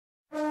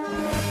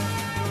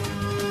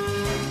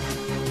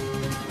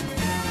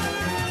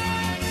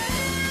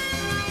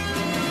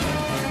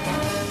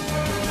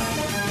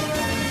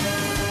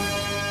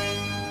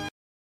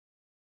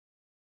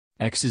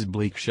Exes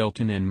Blake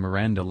Shelton and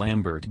Miranda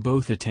Lambert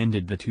both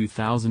attended the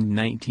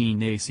 2019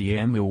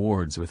 ACM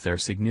Awards with their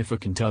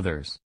significant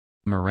others.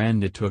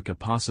 Miranda took a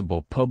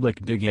possible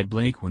public dig at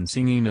Blake when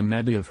singing a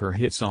medley of her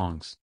hit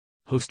songs.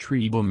 Host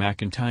Reba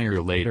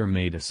McEntire later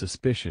made a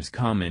suspicious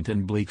comment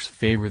in Blake's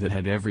favor that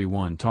had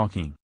everyone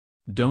talking.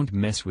 "Don't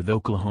mess with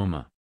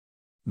Oklahoma."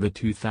 The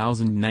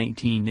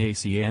 2019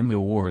 ACM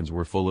Awards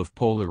were full of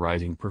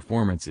polarizing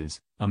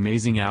performances,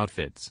 amazing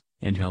outfits,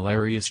 and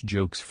hilarious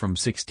jokes from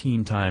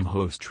 16-time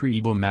host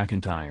Reba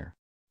McEntire.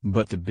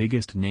 But the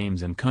biggest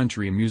names in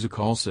country music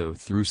also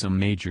threw some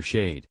major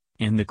shade,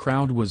 and the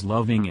crowd was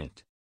loving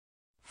it.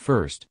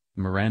 First,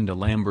 Miranda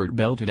Lambert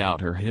belted out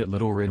her hit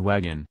Little Red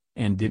Wagon,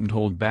 and didn't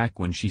hold back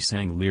when she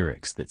sang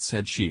lyrics that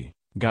said she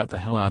got the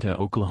hell out of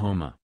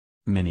Oklahoma.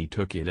 Many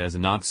took it as a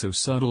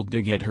not-so-subtle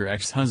dig at her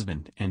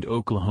ex-husband and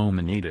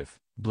Oklahoma native,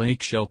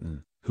 Blake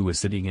Shelton, who was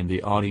sitting in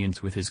the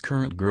audience with his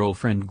current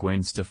girlfriend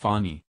Gwen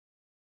Stefani.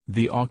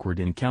 The awkward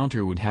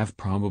encounter would have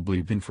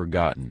probably been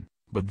forgotten,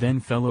 but then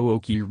fellow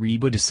Okie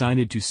Reba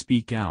decided to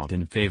speak out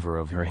in favor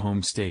of her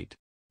home state.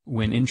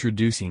 When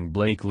introducing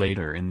Blake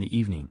later in the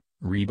evening,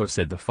 Reba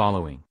said the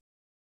following: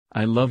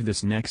 "I love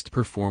this next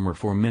performer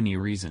for many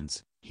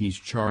reasons. He's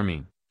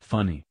charming,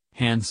 funny,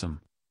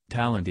 handsome,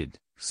 talented,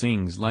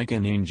 sings like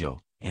an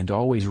angel, and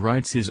always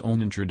writes his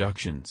own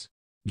introductions.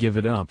 Give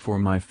it up for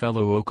my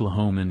fellow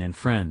Oklahoman and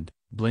friend,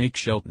 Blake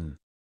Shelton."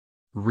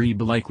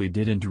 Reba likely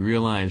didn't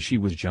realize she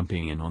was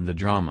jumping in on the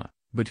drama,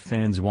 but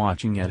fans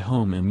watching at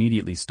home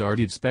immediately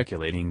started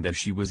speculating that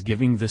she was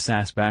giving the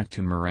sass back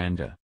to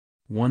Miranda.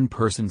 One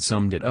person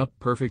summed it up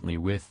perfectly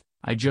with,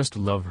 "I just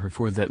love her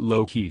for that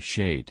low-key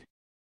shade."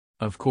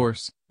 Of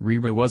course,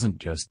 Reba wasn't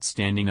just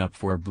standing up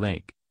for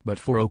Blake, but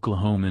for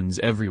Oklahomans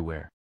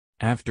everywhere.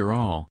 After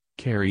all,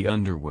 Carrie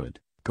Underwood,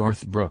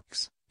 Garth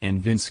Brooks,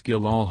 and Vince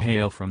Gill all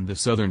hail from the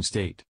southern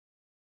state.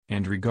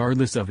 And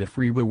regardless of if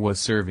Reba was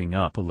serving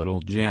up a little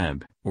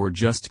jab, or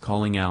just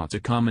calling out a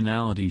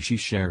commonality she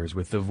shares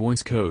with the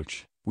voice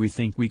coach, we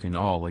think we can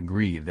all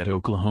agree that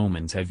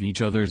Oklahomans have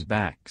each other's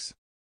backs.